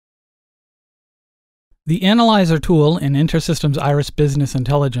The Analyzer tool in InterSystems IRIS Business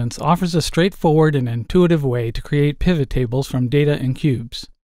Intelligence offers a straightforward and intuitive way to create pivot tables from data in cubes.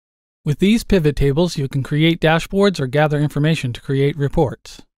 With these pivot tables, you can create dashboards or gather information to create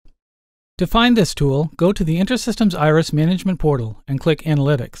reports. To find this tool, go to the InterSystems IRIS Management Portal and click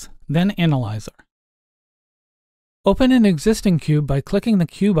Analytics, then Analyzer. Open an existing cube by clicking the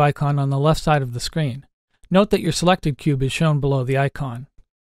cube icon on the left side of the screen. Note that your selected cube is shown below the icon.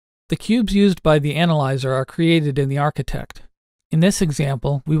 The cubes used by the analyzer are created in the architect. In this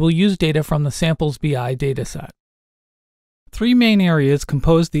example, we will use data from the Samples BI dataset. Three main areas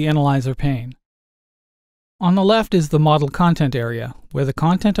compose the analyzer pane. On the left is the model content area, where the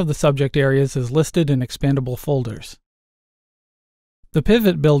content of the subject areas is listed in expandable folders. The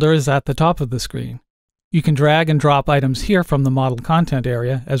pivot builder is at the top of the screen. You can drag and drop items here from the model content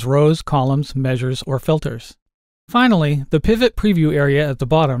area as rows, columns, measures, or filters. Finally, the pivot preview area at the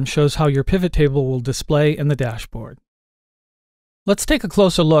bottom shows how your pivot table will display in the dashboard. Let's take a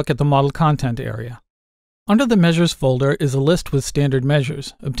closer look at the model content area. Under the Measures folder is a list with standard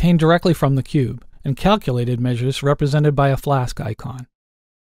measures, obtained directly from the cube, and calculated measures represented by a flask icon.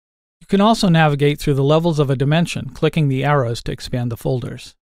 You can also navigate through the levels of a dimension, clicking the arrows to expand the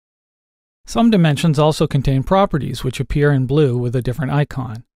folders. Some dimensions also contain properties which appear in blue with a different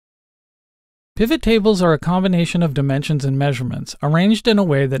icon. Pivot tables are a combination of dimensions and measurements arranged in a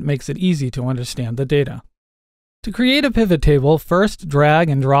way that makes it easy to understand the data. To create a pivot table, first drag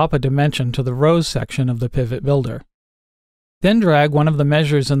and drop a dimension to the Rows section of the pivot builder. Then drag one of the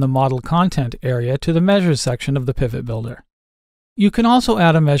measures in the Model Content area to the Measures section of the pivot builder. You can also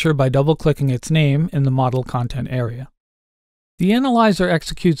add a measure by double-clicking its name in the Model Content area. The analyzer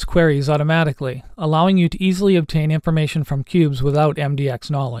executes queries automatically, allowing you to easily obtain information from cubes without MDX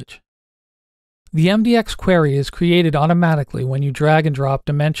knowledge. The MDX query is created automatically when you drag and drop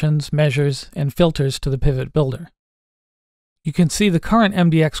dimensions, measures, and filters to the pivot builder. You can see the current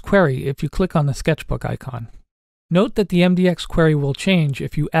MDX query if you click on the sketchbook icon. Note that the MDX query will change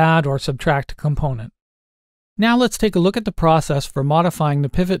if you add or subtract a component. Now let's take a look at the process for modifying the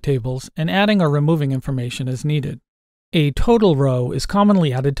pivot tables and adding or removing information as needed. A total row is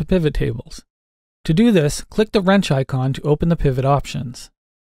commonly added to pivot tables. To do this, click the wrench icon to open the pivot options.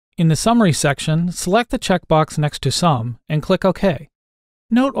 In the Summary section, select the checkbox next to Sum and click OK.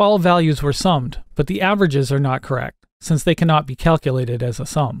 Note all values were summed, but the averages are not correct, since they cannot be calculated as a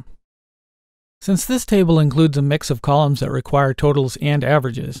sum. Since this table includes a mix of columns that require totals and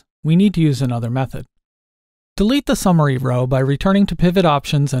averages, we need to use another method. Delete the Summary row by returning to Pivot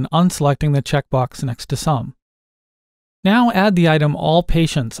Options and unselecting the checkbox next to Sum. Now add the item All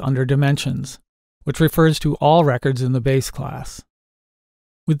Patients under Dimensions, which refers to all records in the base class.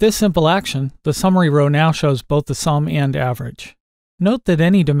 With this simple action, the Summary row now shows both the sum and average. Note that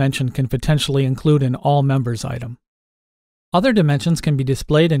any dimension can potentially include an All Members item. Other dimensions can be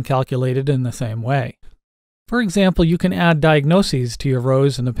displayed and calculated in the same way. For example, you can add diagnoses to your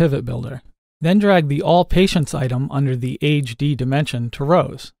rows in the pivot builder. Then drag the All Patients item under the Age D dimension to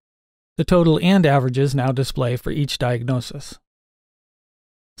Rows. The total and averages now display for each diagnosis.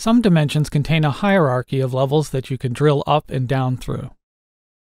 Some dimensions contain a hierarchy of levels that you can drill up and down through.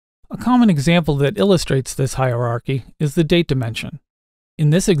 A common example that illustrates this hierarchy is the date dimension. In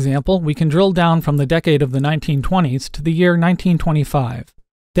this example, we can drill down from the decade of the 1920s to the year 1925,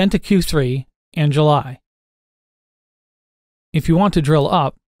 then to Q3 and July. If you want to drill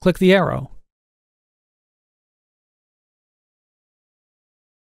up, click the arrow.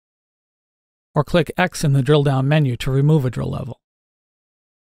 Or click X in the drill down menu to remove a drill level.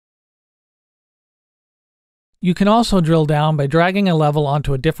 You can also drill down by dragging a level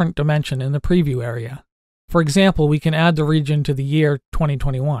onto a different dimension in the preview area. For example, we can add the region to the year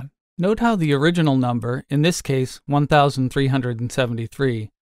 2021. Note how the original number, in this case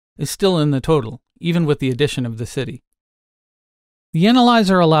 1,373, is still in the total, even with the addition of the city. The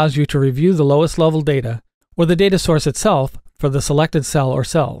analyzer allows you to review the lowest level data, or the data source itself, for the selected cell or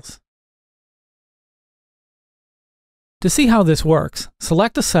cells. To see how this works,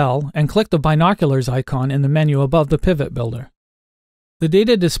 select a cell and click the binoculars icon in the menu above the pivot builder. The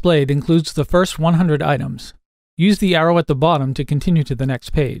data displayed includes the first 100 items. Use the arrow at the bottom to continue to the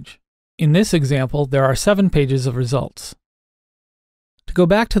next page. In this example, there are 7 pages of results. To go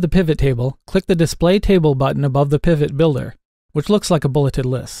back to the pivot table, click the Display Table button above the pivot builder, which looks like a bulleted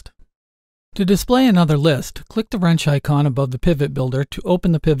list. To display another list, click the wrench icon above the pivot builder to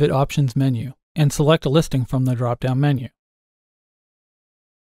open the Pivot Options menu, and select a listing from the drop-down menu.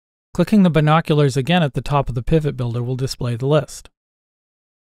 Clicking the binoculars again at the top of the pivot builder will display the list.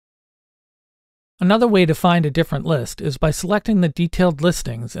 Another way to find a different list is by selecting the detailed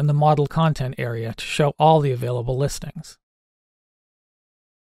listings in the model content area to show all the available listings.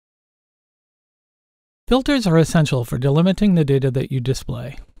 Filters are essential for delimiting the data that you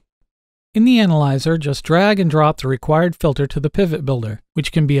display. In the analyzer, just drag and drop the required filter to the pivot builder,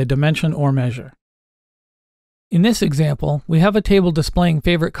 which can be a dimension or measure. In this example, we have a table displaying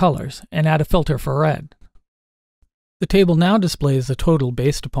favorite colors and add a filter for red. The table now displays the total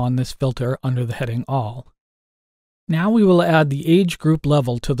based upon this filter under the heading All. Now we will add the age group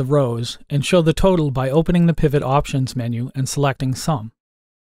level to the rows and show the total by opening the Pivot Options menu and selecting Sum.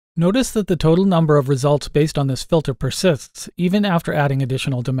 Notice that the total number of results based on this filter persists even after adding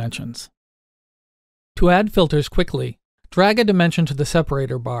additional dimensions. To add filters quickly, drag a dimension to the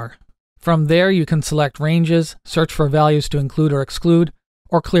separator bar. From there you can select ranges, search for values to include or exclude,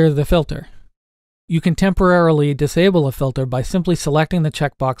 or clear the filter. You can temporarily disable a filter by simply selecting the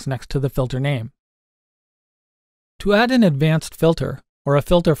checkbox next to the filter name. To add an advanced filter, or a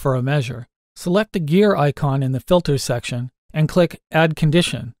filter for a measure, select the gear icon in the Filters section and click Add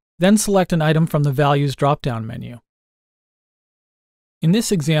Condition, then select an item from the Values drop-down menu. In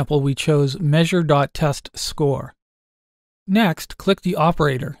this example, we chose measure.test_. Next, click the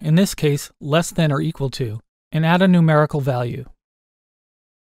operator, in this case less than or equal to, and add a numerical value.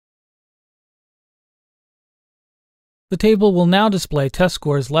 The table will now display test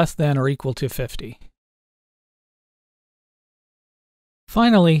scores less than or equal to 50.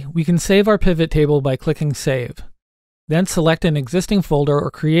 Finally, we can save our pivot table by clicking Save. Then select an existing folder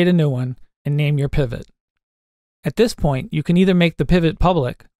or create a new one and name your pivot. At this point, you can either make the pivot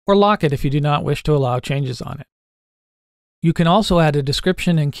public or lock it if you do not wish to allow changes on it. You can also add a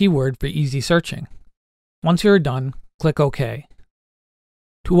description and keyword for easy searching. Once you are done, click OK.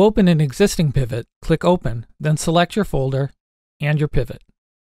 To open an existing pivot, click Open, then select your folder and your pivot.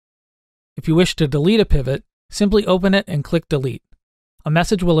 If you wish to delete a pivot, simply open it and click Delete. A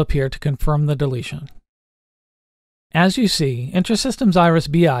message will appear to confirm the deletion. As you see, InterSystems IRIS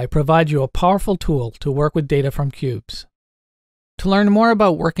BI provides you a powerful tool to work with data from cubes. To learn more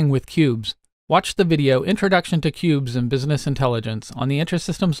about working with cubes, watch the video Introduction to Cubes in Business Intelligence on the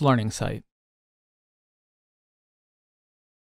InterSystems Learning site.